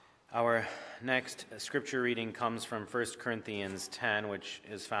Our next scripture reading comes from 1 Corinthians 10, which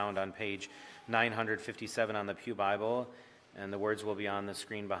is found on page 957 on the Pew Bible, and the words will be on the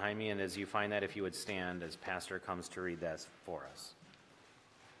screen behind me. And as you find that, if you would stand as Pastor comes to read that for us.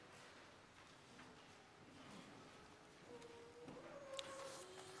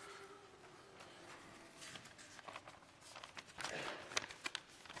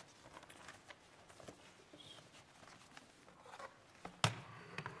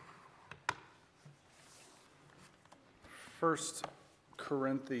 First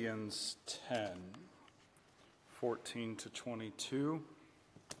Corinthians 10, 14 to 22.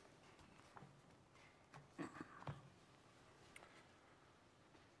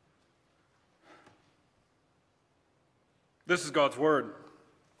 This is God's word.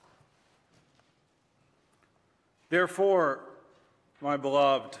 Therefore, my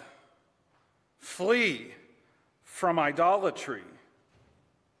beloved, flee from idolatry.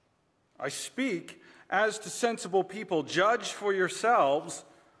 I speak as to sensible people. Judge for yourselves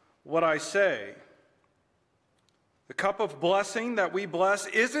what I say. The cup of blessing that we bless,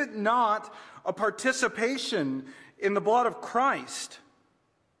 is it not a participation in the blood of Christ?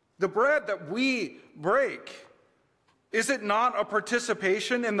 The bread that we break, is it not a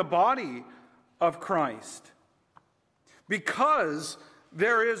participation in the body of Christ? Because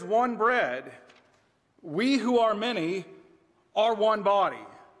there is one bread, we who are many are one body.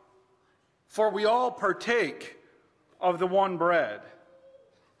 For we all partake of the one bread.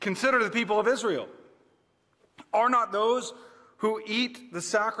 Consider the people of Israel. Are not those who eat the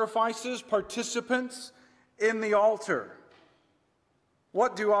sacrifices participants in the altar?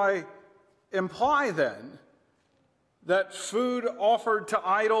 What do I imply then? That food offered to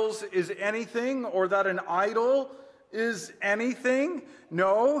idols is anything, or that an idol is anything?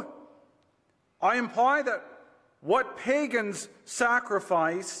 No. I imply that what pagans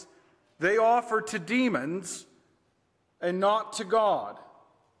sacrifice, they offer to demons and not to God.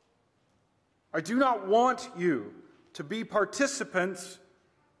 I do not want you to be participants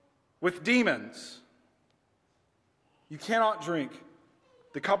with demons. You cannot drink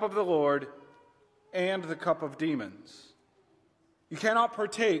the cup of the Lord and the cup of demons. You cannot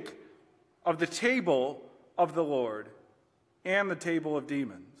partake of the table of the Lord and the table of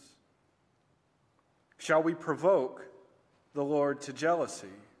demons. Shall we provoke the Lord to jealousy?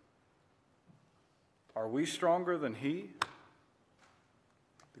 Are we stronger than he?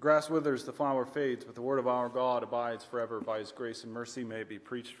 The grass withers, the flower fades, but the word of our God abides forever. By his grace and mercy may it be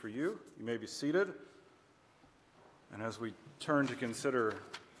preached for you. You may be seated. And as we turn to consider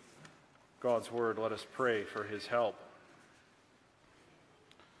God's word, let us pray for his help.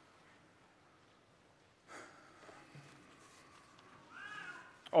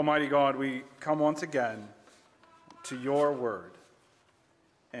 Almighty God, we come once again to your word,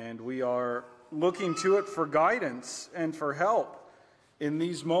 and we are looking to it for guidance and for help in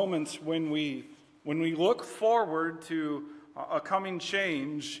these moments when we look forward to a coming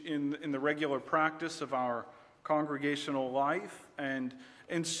change in the regular practice of our congregational life. And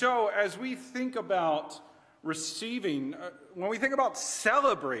so as we think about receiving, when we think about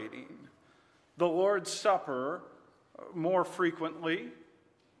celebrating the Lord's Supper more frequently,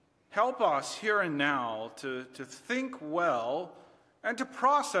 help us here and now to think well and to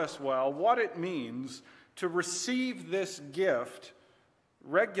process well what it means to receive this gift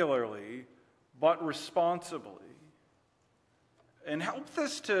regularly but responsibly. And help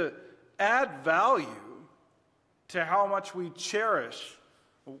this to add value to how much we cherish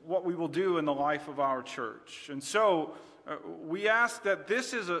what we will do in the life of our church. And so we ask that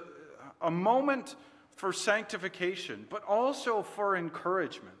this is a moment for sanctification, but also for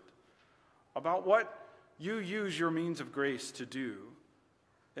encouragement about what you use your means of grace to do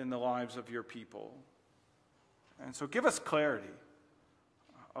in the lives of your people. And so give us clarity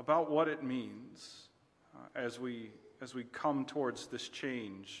about what it means as we come towards this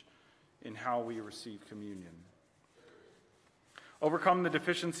change in how we receive communion. Overcome the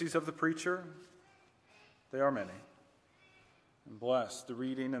deficiencies of the preacher. They are many. And bless the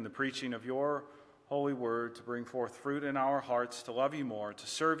reading and the preaching of your holy word to bring forth fruit in our hearts, to love you more, to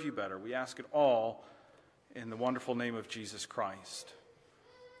serve you better. We ask it all in the wonderful name of Jesus Christ.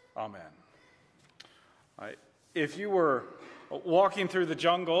 Amen. If you were walking through the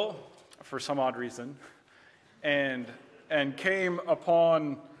jungle for some odd reason and came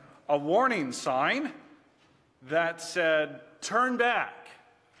upon a warning sign that said, "Turn back,"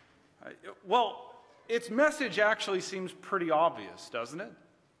 well, its message actually seems pretty obvious, doesn't it?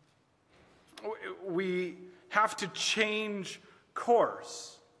 We have to change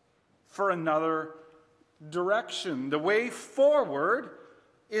course for another direction. The way forward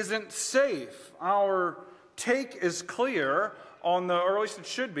isn't safe. Our take is clear on the, or at least it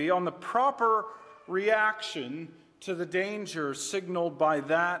should be, on the proper reaction to the danger signaled by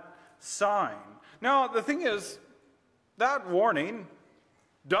that sign. Now, the thing is, that warning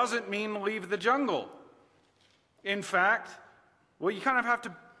doesn't mean leave the jungle. In fact, well, you kind of have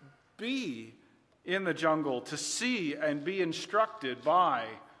to be in the jungle to see and be instructed by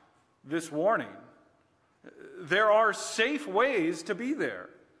this warning. There are safe ways to be there,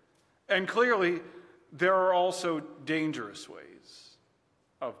 and clearly there are also dangerous ways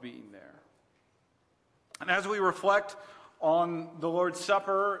of being there. And as we reflect on the Lord's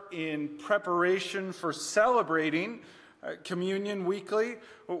Supper in preparation for celebrating communion weekly,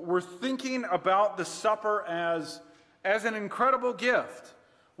 we're thinking about the supper as an incredible gift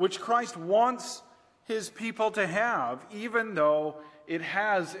which Christ wants his people to have, even though it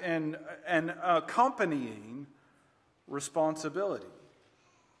has an accompanying responsibility.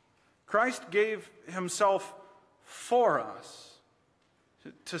 Christ gave himself for us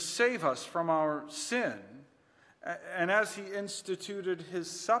to save us from our sin. And as he instituted his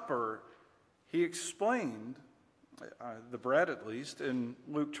supper, he explained, the bread at least, in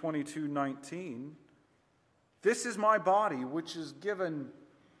Luke 22:19, "This is my body, which is given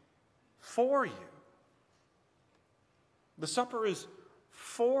for you." The supper is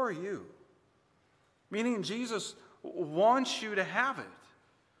for you, meaning Jesus wants you to have it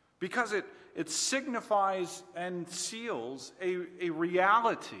because it signifies and seals a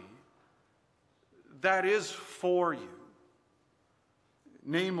reality that is for you,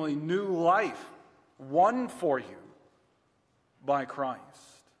 namely new life won for you by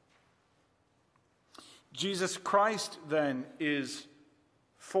Christ. Jesus Christ then is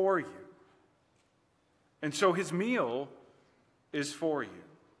for you, and so his meal is for you,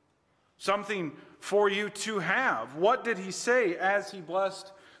 something for you to have. What did he say as he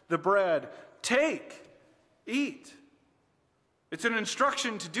blessed the bread? Take, eat. It's an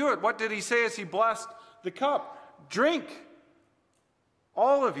instruction to do it. What did he say as he blessed the cup? Drink,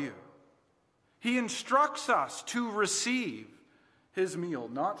 all of you. He instructs us to receive his meal,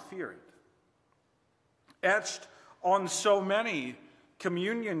 not fear it. Etched on so many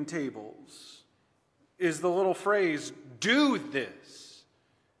communion tables is the little phrase, "Do this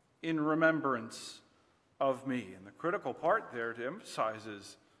in remembrance of me." And the critical part there to emphasize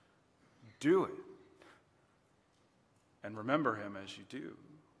is, do it. And remember him as you do.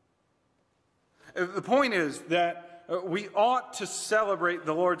 The point is that we ought to celebrate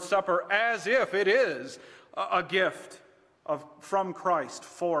the Lord's Supper as if it is a gift from Christ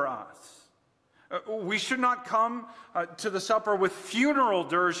for us. We should not come to the supper with funeral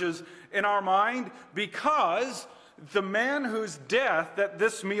dirges in our mind because the man whose death that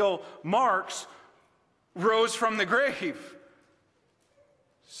this meal marks rose from the grave.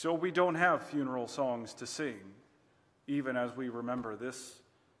 So we don't have funeral songs to sing, even as we remember this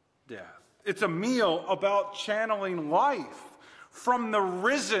death. It's a meal about channeling life from the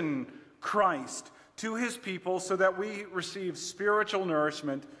risen Christ to his people so that we receive spiritual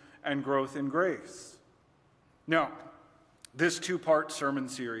nourishment and growth in grace. Now, this two-part sermon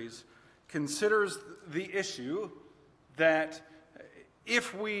series considers the issue that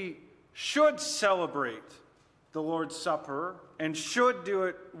if we should celebrate the Lord's Supper and should do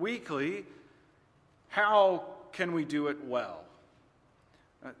it weekly, how can we do it well?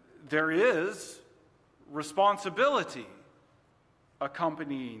 There is responsibility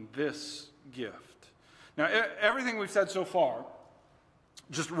accompanying this gift. Now, everything we've said so far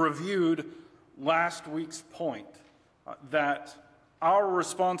just reviewed last week's point that our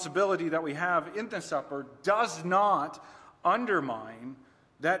responsibility that we have in the supper does not undermine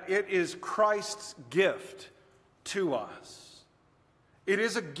that it is Christ's gift to us. It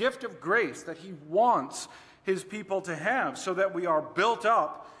is a gift of grace that he wants his people to have so that we are built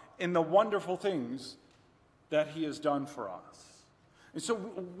up in the wonderful things that he has done for us. And so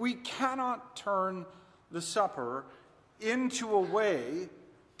we cannot turn the supper into a way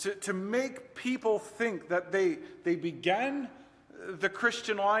to make people think that they began the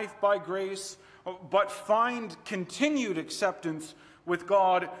Christian life by grace, but find continued acceptance with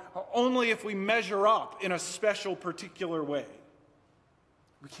God only if we measure up in a special particular way.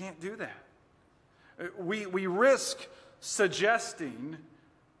 We can't do that. We risk suggesting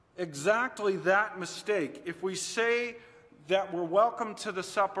exactly that mistake if we say that we're welcome to the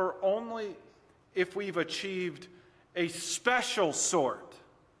supper only if we've achieved a special sort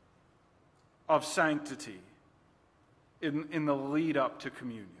of sanctity in the lead up to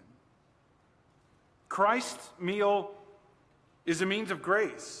communion. Christ's meal is a means of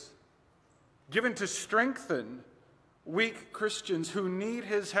grace given to strengthen weak Christians who need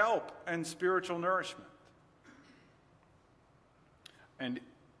his help and spiritual nourishment. And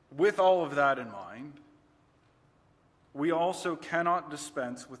with all of that in mind, we also cannot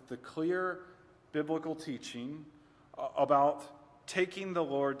dispense with the clear biblical teaching about taking the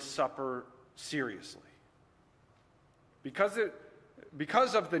Lord's Supper seriously. Because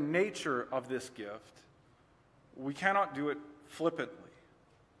of the nature of this gift, we cannot do it flippantly.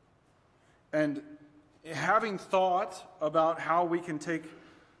 And having thought about how we can take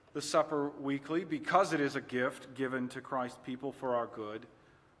the supper weekly, because it is a gift given to Christ's people for our good,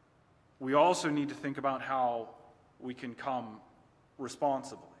 we also need to think about how we can come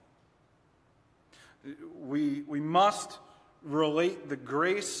responsibly. We must relate the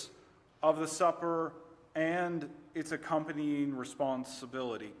grace of the supper and its accompanying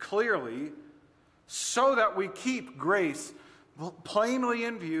responsibility clearly, so that we keep grace plainly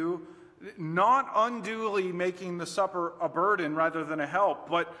in view, not unduly making the supper a burden rather than a help,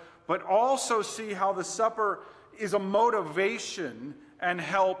 but also see how the supper is a motivation and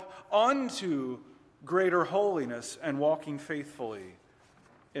help unto greater holiness and walking faithfully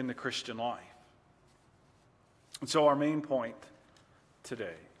in the Christian life. And so our main point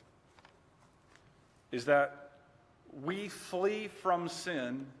today is that we flee from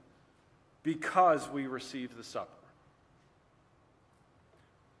sin because we receive the supper.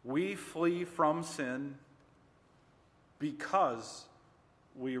 We flee from sin because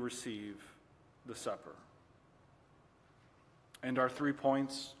we receive the supper. And our 3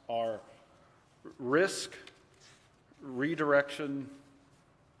 points are risk, redirection,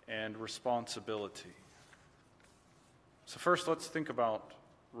 and responsibility. So first, let's think about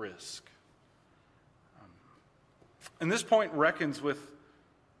risk. And this point reckons with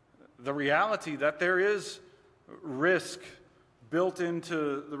the reality that there is risk built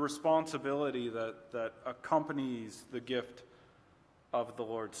into the responsibility that accompanies the gift of the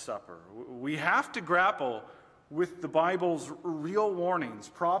Lord's Supper. We have to grapple with the Bible's real warnings,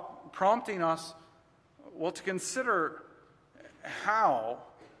 prompting us, to consider how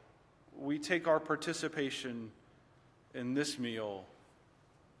we take our participation in this meal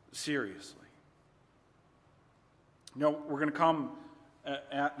seriously. We're going to come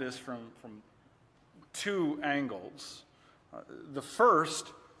at this from two angles. The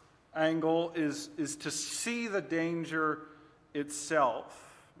first angle is to see the danger itself.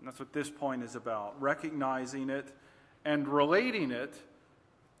 And that's what this point is about, recognizing it and relating it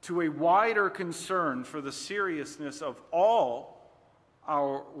to a wider concern for the seriousness of all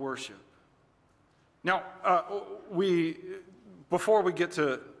our worship. Now, before we get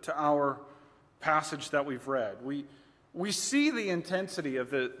to our passage that we've read, we see the intensity of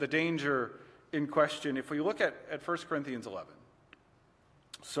the danger in question if we look at 1 Corinthians 11.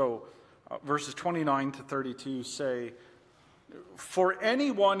 So verses 29 to 32 say, "For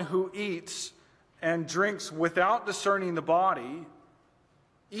anyone who eats and drinks without discerning the body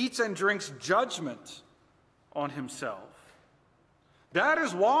eats and drinks judgment on himself. That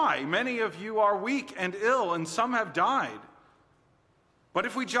is why many of you are weak and ill, and some have died. But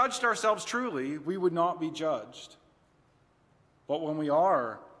if we judged ourselves truly, we would not be judged. But when we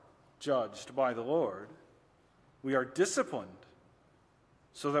are judged by the Lord, we are disciplined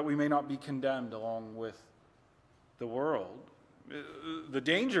so that we may not be condemned along with the world." The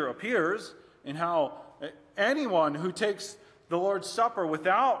danger appears in how anyone who takes the Lord's Supper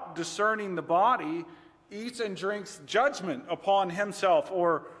without discerning the body eats and drinks judgment upon himself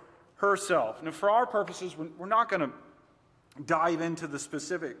or herself. Now, for our purposes, we're not going to dive into the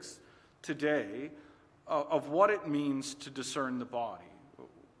specifics today of what it means to discern the body.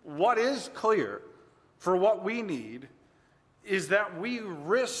 What is clear for what we need is that we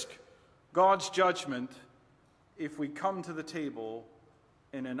risk God's judgment if we come to the table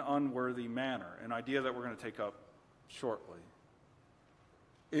in an unworthy manner, an idea that we're going to take up shortly.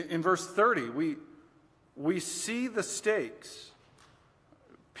 In verse 30, we see the stakes.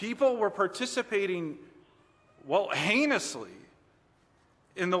 People were participating, heinously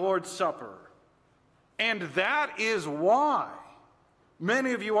in the Lord's Supper. And that is why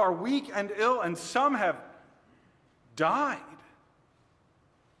many of you are weak and ill, and some have died.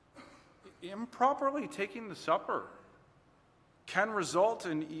 Improperly taking the supper can result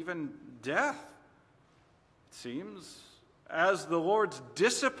in even death, it seems, as the Lord's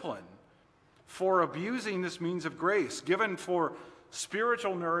discipline for abusing this means of grace, given for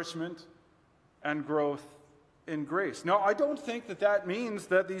spiritual nourishment and growth in grace. Now, I don't think that means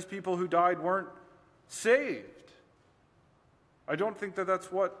that these people who died weren't saved. I don't think that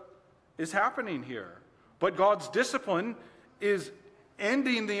that's what is happening here. But God's discipline is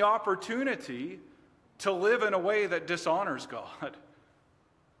ending the opportunity to live in a way that dishonors God.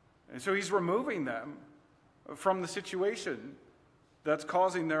 And so he's removing them from the situation that's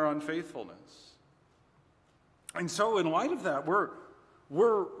causing their unfaithfulness. And so in light of that, we're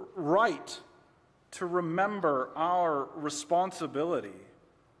right to remember our responsibility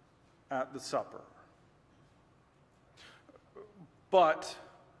at the supper. But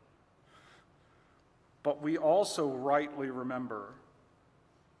we also rightly remember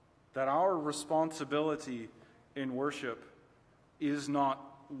that our responsibility in worship is not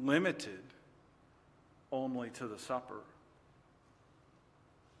limited only to the supper.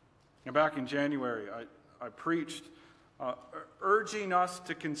 And back in January, I preached urging us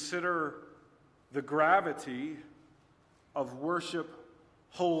to consider the gravity of worship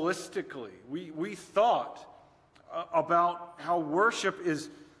holistically. We thought about how worship is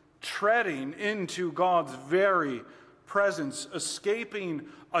treading into God's very presence, escaping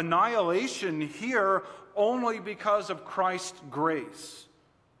annihilation here only because of Christ's grace.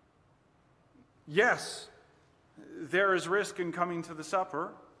 Yes, there is risk in coming to the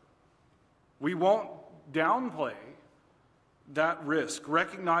supper. We won't downplay that risk,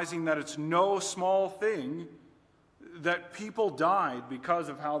 recognizing that it's no small thing that people died because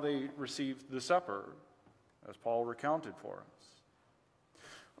of how they received the supper, as Paul recounted for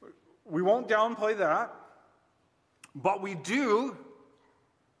us. We won't downplay that, but we do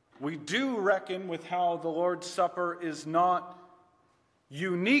reckon with how the Lord's Supper is not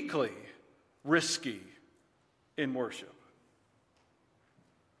uniquely risky in worship.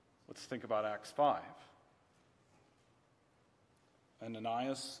 Let's think about Acts 5.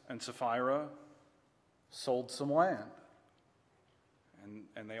 Ananias and Sapphira sold some land,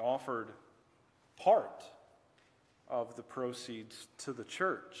 and they offered part of the proceeds to the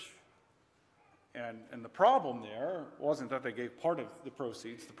church. And the problem there wasn't that they gave part of the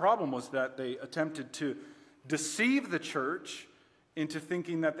proceeds. The problem was that they attempted to deceive the church into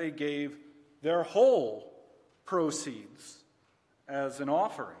thinking that they gave their whole proceeds as an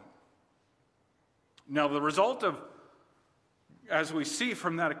offering. Now, the result of, as we see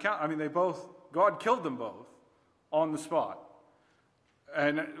from that account, God killed them both on the spot.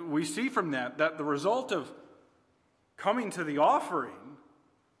 And we see from that the result of coming to the offering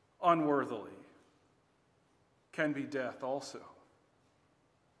unworthily can be death also.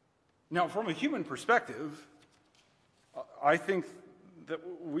 Now, from a human perspective, I think that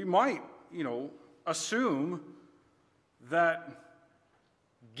we might, assume that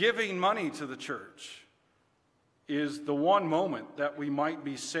giving money to the church is the one moment that we might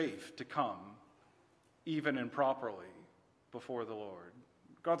be safe to come, even improperly, before the Lord.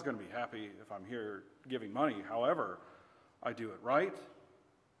 God's going to be happy if I'm here giving money, however I do it, right?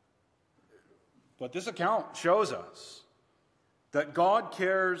 But this account shows us that God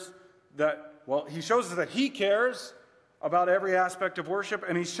cares He shows us that He cares about every aspect of worship,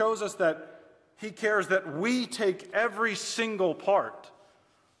 and He shows us that He cares that we take every single part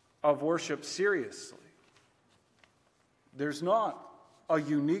of worship seriously. There's not a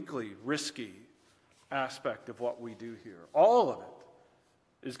uniquely risky aspect of what we do here. All of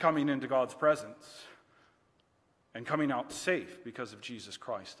it is coming into God's presence and coming out safe because of Jesus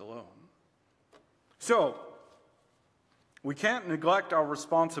Christ alone. So, we can't neglect our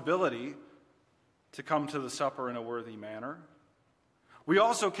responsibility to come to the supper in a worthy manner. We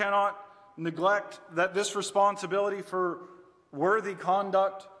also cannot neglect that this responsibility for worthy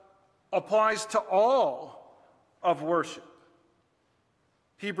conduct applies to all of worship.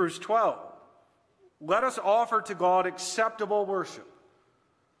 Hebrews 12, let us offer to God acceptable worship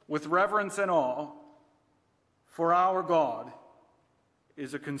with reverence and awe, for our God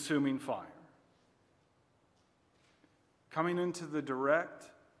is a consuming fire. Coming into the direct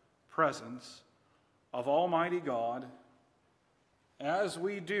presence of Almighty God, as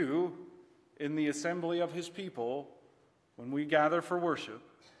we do in the assembly of His people when we gather for worship,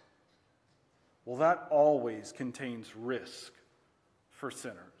 well, that always contains risk for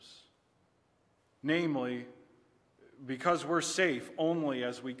sinners. Namely, because we're safe only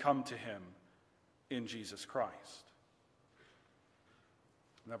as we come to Him in Jesus Christ.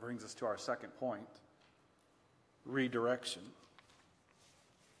 And that brings us to our second point. Redirection.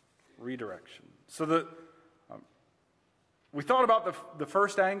 So we thought about the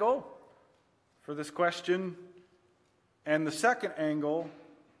first angle for this question, and the second angle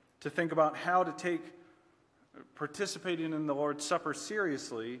to think about how to take participating in the Lord's Supper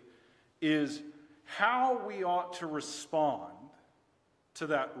seriously is how we ought to respond to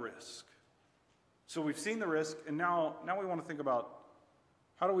that risk. So we've seen the risk, and now we want to think about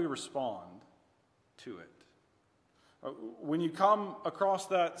how do we respond to it. When you come across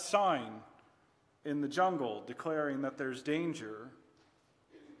that sign in the jungle declaring that there's danger,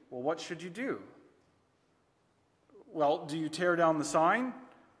 well, what should you do? Well, do you tear down the sign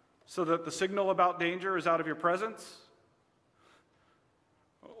so that the signal about danger is out of your presence?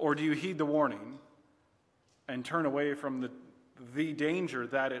 Or do you heed the warning and turn away from the danger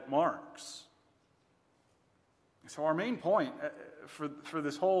that it marks? So our main point for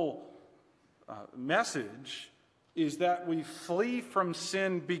this whole message is that we flee from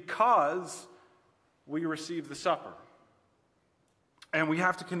sin because we receive the supper. And we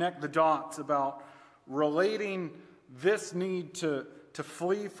have to connect the dots about relating this need to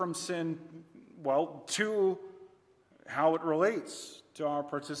flee from sin, well, to how it relates to our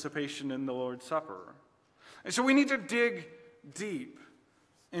participation in the Lord's Supper. And so we need to dig deep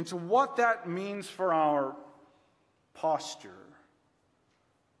into what that means for our posture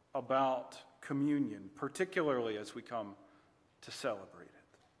about communion, particularly as we come to celebrate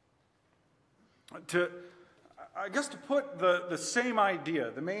it. To put the same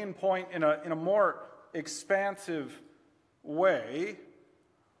idea, the main point in a more expansive way,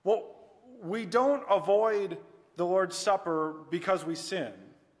 well, we don't avoid the Lord's Supper because we sin.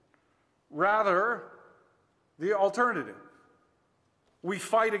 Rather, the alternative. We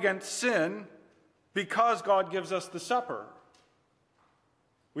fight against sin because God gives us the supper.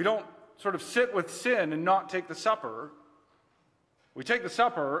 We don't sort of sit with sin and not take the supper. We take the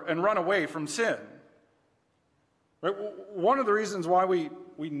supper and run away from sin. Right? One of the reasons why we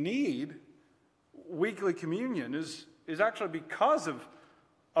need weekly communion is actually because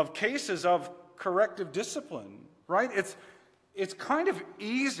of cases of corrective discipline, right? It's kind of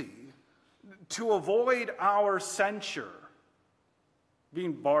easy to avoid our censure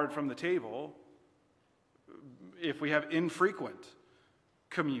being barred from the table if we have infrequent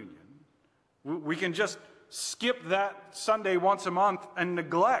communion. We can just skip that Sunday once a month and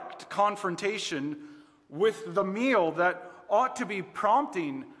neglect confrontation with the meal that ought to be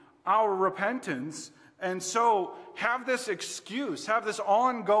prompting our repentance, and so have this excuse, have this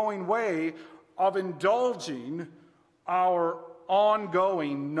ongoing way of indulging our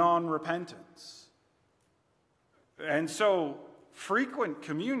ongoing non-repentance. And so frequent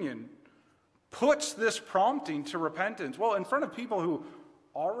communion puts this prompting to repentance, well, in front of people who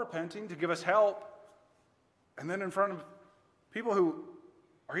are repenting to give us help, and then in front of people who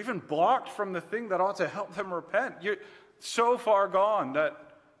are even blocked from the thing that ought to help them repent. You're so far gone that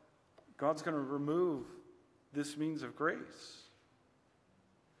God's going to remove this means of grace.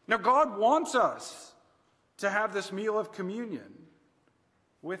 Now, God wants us to have this meal of communion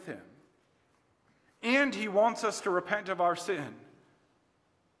with Him. And He wants us to repent of our sin.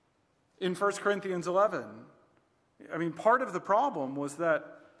 In 1 Corinthians 11, part of the problem was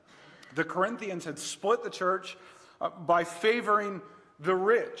that the Corinthians had split the church by favoring the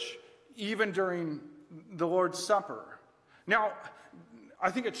rich, even during the Lord's Supper. Now, I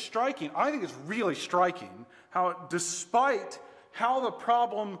think it's really striking how, despite how the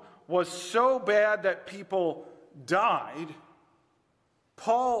problem was so bad that people died,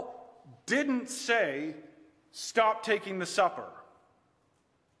 Paul didn't say, stop taking the supper.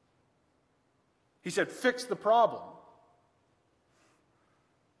 He said, fix the problem.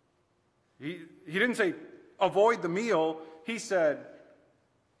 He didn't say, avoid the meal. He said,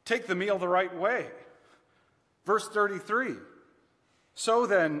 take the meal the right way. Verse 33, so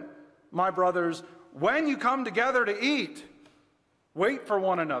then, my brothers, when you come together to eat, wait for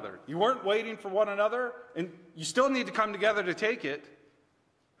one another. You weren't waiting for one another, and you still need to come together to take it,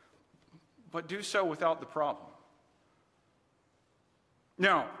 but do so without the problem.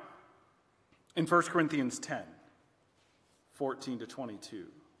 Now, in 1 Corinthians 10, 14 to 22,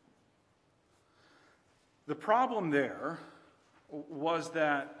 the problem there was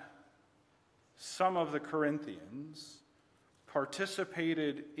that some of the Corinthians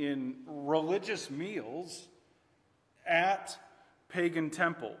participated in religious meals at pagan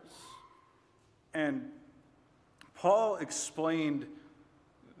temples. And Paul explained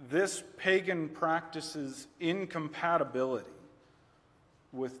this pagan practice's incompatibility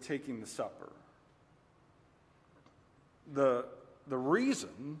with taking the supper. The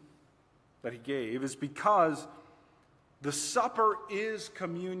reason that he gave is because the supper is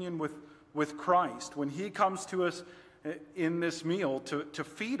communion with Christ. When he comes to us in this meal to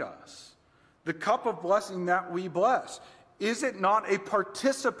feed us, the cup of blessing that we bless, is it not a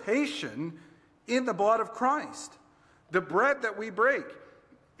participation in the blood of Christ? The bread that we break,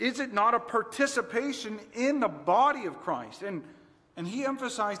 is it not a participation in the body of Christ? And he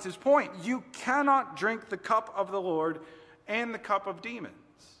emphasized his point. You cannot drink the cup of the Lord and the cup of demons.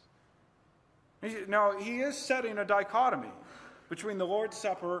 Now, he is setting a dichotomy between the Lord's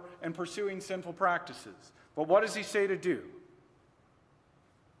Supper and pursuing sinful practices. But what does he say to do?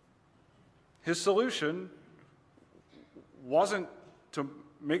 His solution wasn't to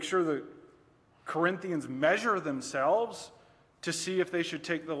make sure the Corinthians measure themselves to see if they should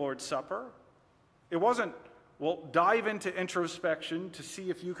take the Lord's Supper. It wasn't, well, dive into introspection to see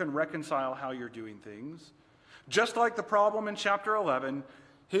if you can reconcile how you're doing things. Just like the problem in chapter 11,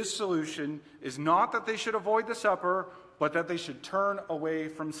 his solution is not that they should avoid the supper, but that they should turn away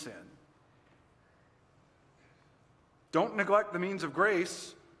from sin. Don't neglect the means of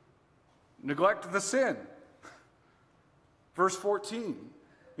grace, neglect the sin. Verse 14,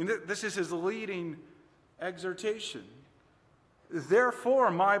 this is his leading exhortation. Therefore,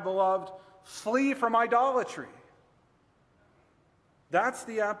 my beloved, flee from idolatry. That's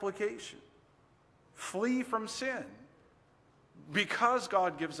the application. Flee from sin, because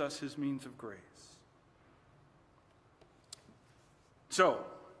God gives us his means of grace. So,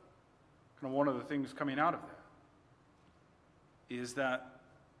 kind of one of the things coming out of that is that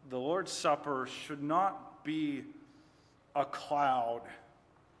the Lord's Supper should not be a cloud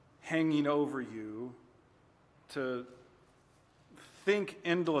hanging over you to think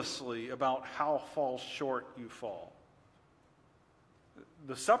endlessly about how far short you fall.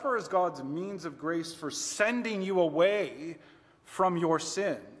 The supper is God's means of grace for sending you away from your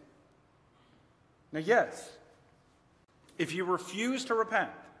sin. Now, yes, if you refuse to repent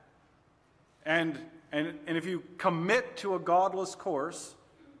and if you commit to a godless course,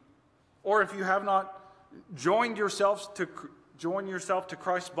 or if you have not joined yourself to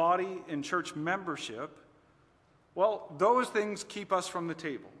Christ's body in church membership, well, those things keep us from the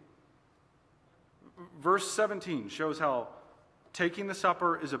table. Verse 17 shows how taking the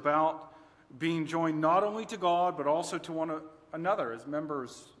supper is about being joined not only to God, but also to one another as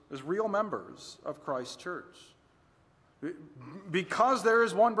members, as real members of Christ's church. Because there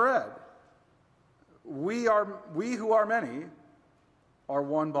is one bread, we who are many are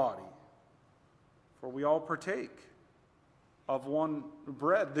one body. For we all partake of one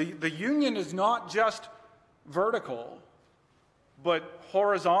bread. The union is not just vertical, but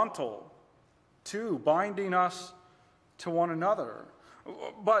horizontal too, binding us to one another.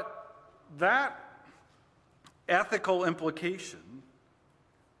 But that ethical implication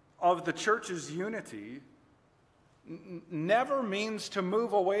of the church's unity never means to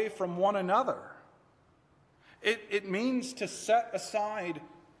move away from one another. It means to set aside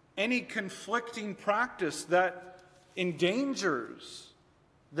any conflicting practice that endangers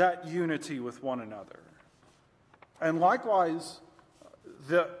that unity with one another. And likewise,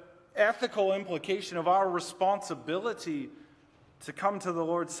 the ethical implication of our responsibility to come to the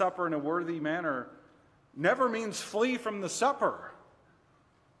Lord's Supper in a worthy manner never means flee from the supper.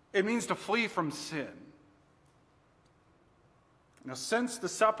 It means to flee from sin. Now, since the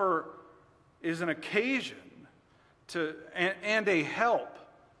supper is an occasion and a help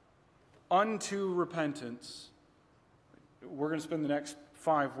unto repentance, we're going to spend the next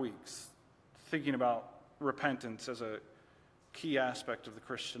 5 weeks thinking about repentance as a key aspect of the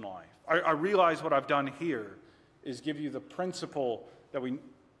Christian life. I realize what I've done here is give you the principle that we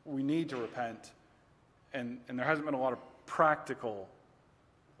need to repent, and there hasn't been a lot of practical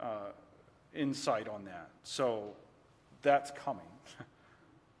insight on that. So that's coming.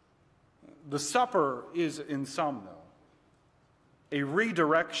 The supper is, in sum, though, a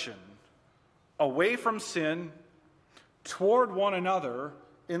redirection away from sin toward one another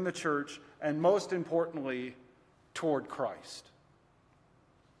in the church, and most importantly, toward Christ.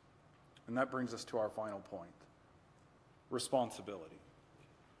 And that brings us to our final point. Responsibility.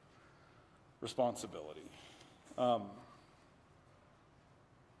 Responsibility.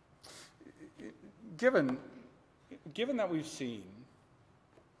 Given that we've seen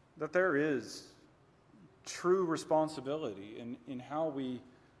that there is true responsibility in how we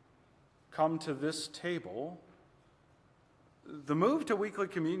come to this table, the move to weekly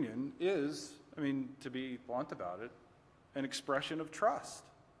communion is, to be blunt about it, an expression of trust.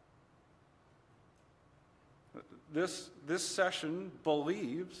 This session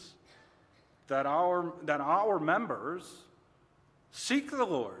believes that our members seek the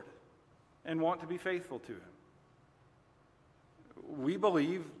Lord and want to be faithful to him. We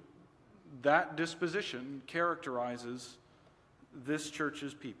believe that disposition characterizes this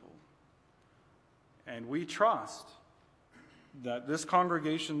church's people. And we trust that this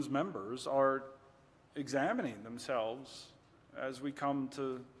congregation's members are examining themselves as we come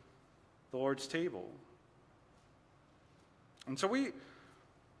to the Lord's table. And so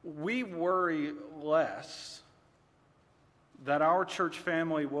we worry less that our church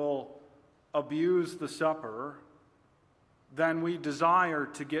family will abuse the supper then we desire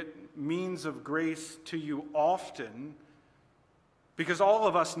to get means of grace to you often, because all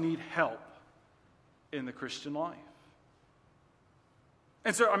of us need help in the Christian life.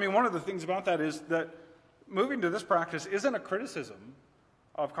 And so, one of the things about that is that moving to this practice isn't a criticism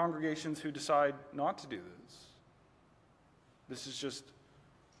of congregations who decide not to do this. This is just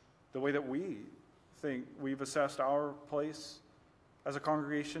the way that we think we've assessed our place as a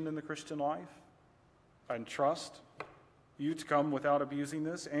congregation in the Christian life, and trust you to come without abusing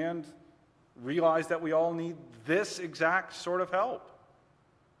this, and realize that we all need this exact sort of help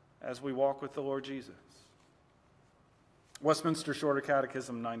as we walk with the Lord Jesus. Westminster Shorter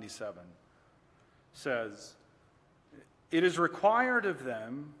Catechism 97 says, "It is required of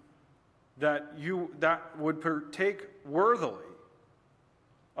them that would partake worthily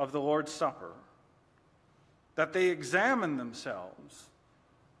of the Lord's Supper, that they examine themselves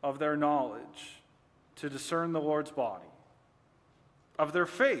of their knowledge to discern the Lord's body, of their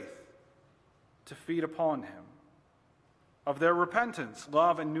faith to feed upon him, of their repentance,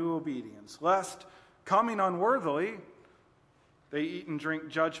 love, and new obedience, lest, coming unworthily, they eat and drink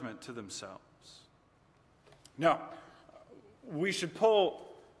judgment to themselves." Now, we should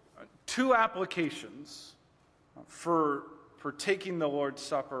pull two applications for taking the Lord's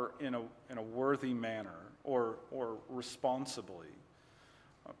Supper in a worthy manner or responsibly.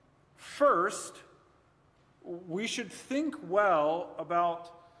 First, we should think well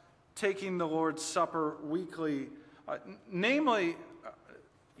about taking the Lord's Supper weekly, namely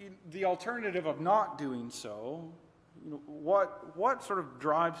the alternative of not doing so. What sort of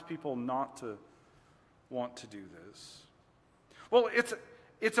drives people not to want to do this? Well,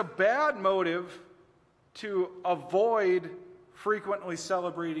 it's a bad motive to avoid frequently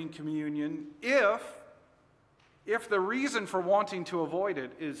celebrating communion if the reason for wanting to avoid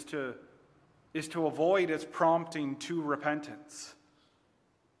it is to avoid its prompting to repentance.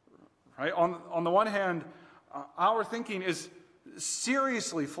 Right? On the one hand, our thinking is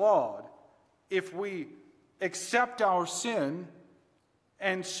seriously flawed if we accept our sin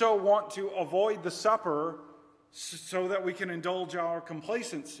and so want to avoid the supper so that we can indulge our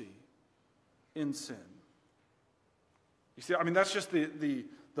complacency in sin. You see, that's just the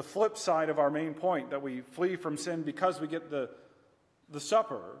flip side of our main point, that we flee from sin because we get the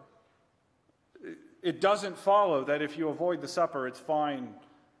supper. It doesn't follow that if you avoid the supper, it's fine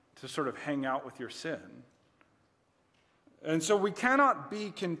to sort of hang out with your sin. And so we cannot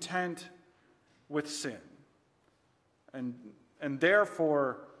be content with sin and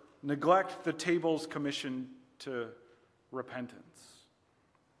therefore neglect the table's commission to repentance.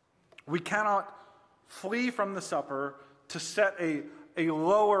 We cannot flee from the supper to set a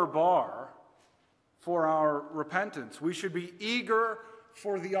lower bar for our repentance. We should be eager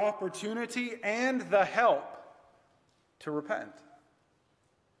for the opportunity and the help to repent.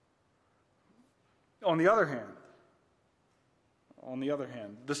 On the other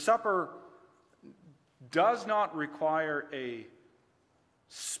hand, the supper does not require a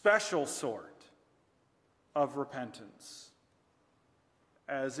special sort of repentance,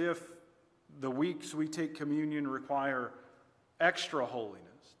 as if the weeks we take communion require extra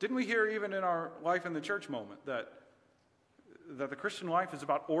holiness. Didn't we hear even in our Life in the Church moment that the Christian life is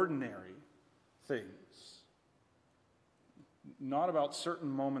about ordinary things, not about certain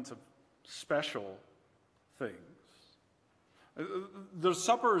moments of special things? The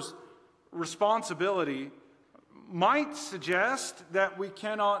supper's responsibility might suggest that we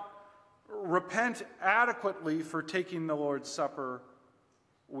cannot repent adequately for taking the Lord's Supper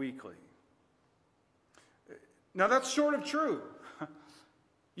weekly. Now, that's sort of true.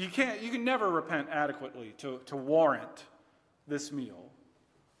 You can never repent adequately to warrant this meal.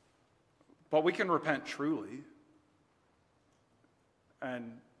 But we can repent truly.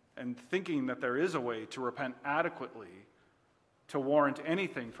 And thinking that there is a way to repent adequately to warrant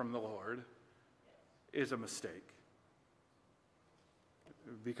anything from the Lord is a mistake.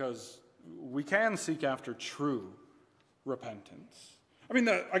 Because we can seek after true repentance.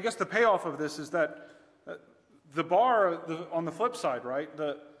 I guess the payoff of this is that the bar, on the flip side, right?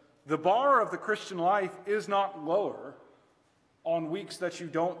 The bar of the Christian life is not lower on weeks that you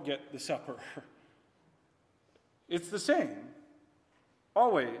don't get the supper. It's the same,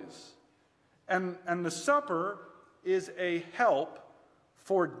 always. And the supper is a help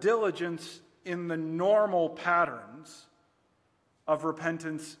for diligence in the normal patterns of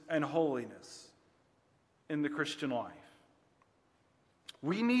repentance and holiness in the Christian life.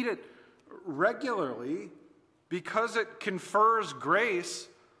 We need it regularly because it confers grace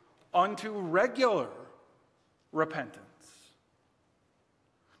unto regular repentance.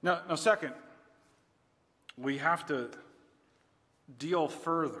 Now second, we have to deal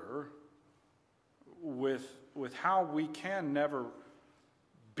further with how we can never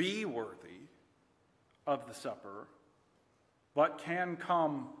be worthy of the supper, but can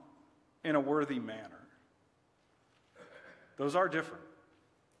come in a worthy manner. Those are different.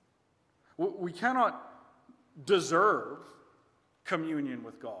 We cannot deserve communion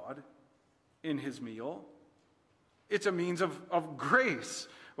with God in his meal. It's a means of grace.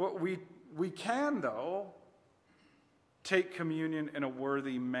 We can, though, take communion in a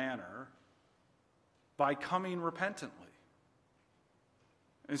worthy manner by coming repentantly.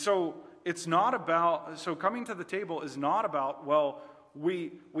 And so coming to the table is not about, well,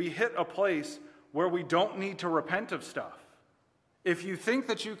 we hit a place where we don't need to repent of stuff. If you think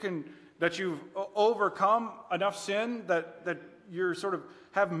that you've overcome enough sin that you're sort of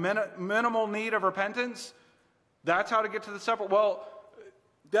have minimal need of repentance, that's how to get to the supper. Well,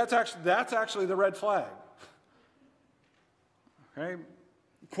 that's actually the red flag. Okay?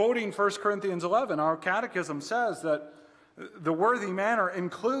 Quoting 1 Corinthians 11, our catechism says that the worthy manner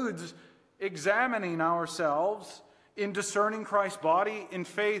includes examining ourselves in discerning Christ's body in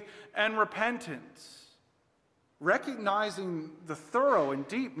faith and repentance. Recognizing the thorough and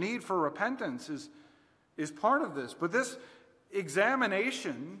deep need for repentance is part of this. But this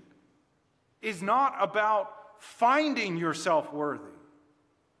examination is not about finding yourself worthy.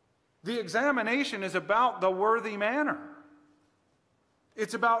 The examination is about the worthy manner.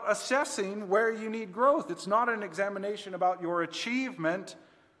 It's about assessing where you need growth. It's not an examination about your achievement,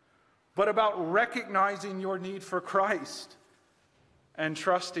 but about recognizing your need for Christ and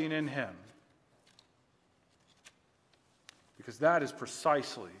trusting in him. Because that is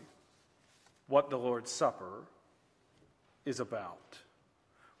precisely what the Lord's Supper is about.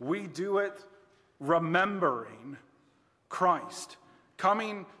 We do it remembering Christ,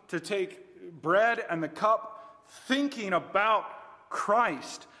 coming to take bread and the cup, thinking about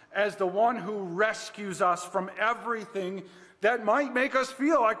Christ as the one who rescues us from everything that might make us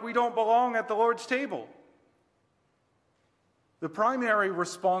feel like we don't belong at the Lord's table. The primary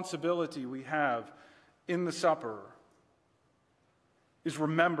responsibility we have in the supper is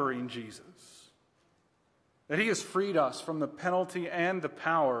remembering Jesus. That he has freed us from the penalty and the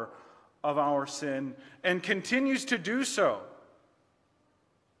power of our sin and continues to do so.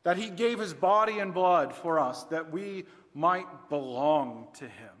 That he gave his body and blood for us that we might belong to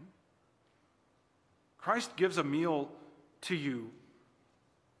him. Christ gives a meal to you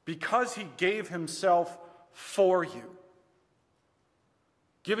because he gave himself for you,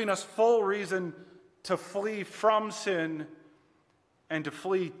 giving us full reason to flee from sin and to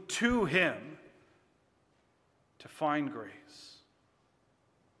flee to him to find grace.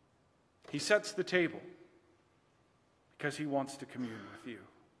 He sets the table because he wants to commune with you.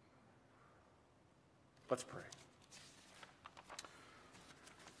 Let's pray.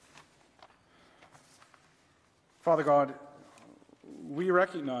 Father God, we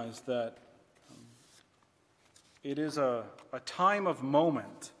recognize that it is a time of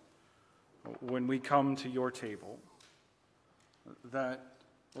moment when we come to your table, that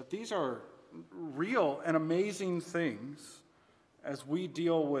these are real and amazing things as we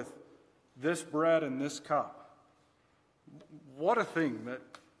deal with this bread and this cup. What a thing that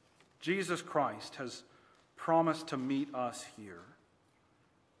Jesus Christ has promised to meet us here,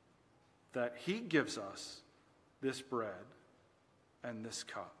 that he gives us this bread and this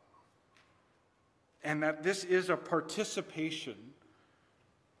cup, and that this is a participation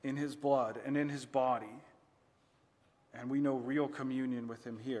in his blood and in his body. And we know real communion with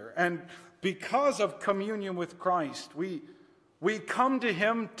him here. And because of communion with Christ, we come to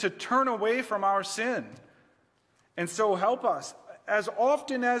him to turn away from our sin. And so help us, as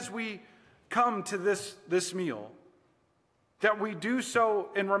often as we come to this meal, that we do so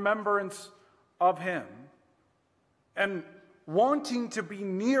in remembrance of him and wanting to be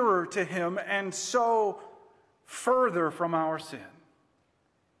nearer to him and so further from our sin.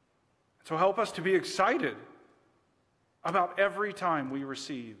 So help us to be excited about every time we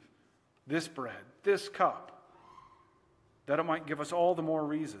receive this bread, this cup, that it might give us all the more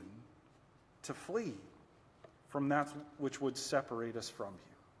reason to flee from that which would separate us from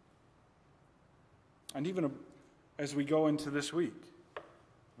you. And even as we go into this week,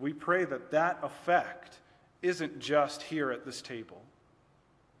 we pray that that effect isn't just here at this table,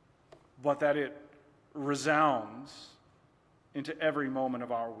 but that it resounds into every moment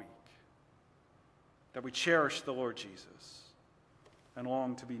of our week. That we cherish the Lord Jesus and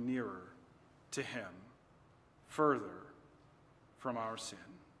long to be nearer to him, further from our sin.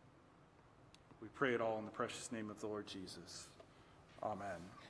 We pray it all in the precious name of the Lord Jesus. Amen.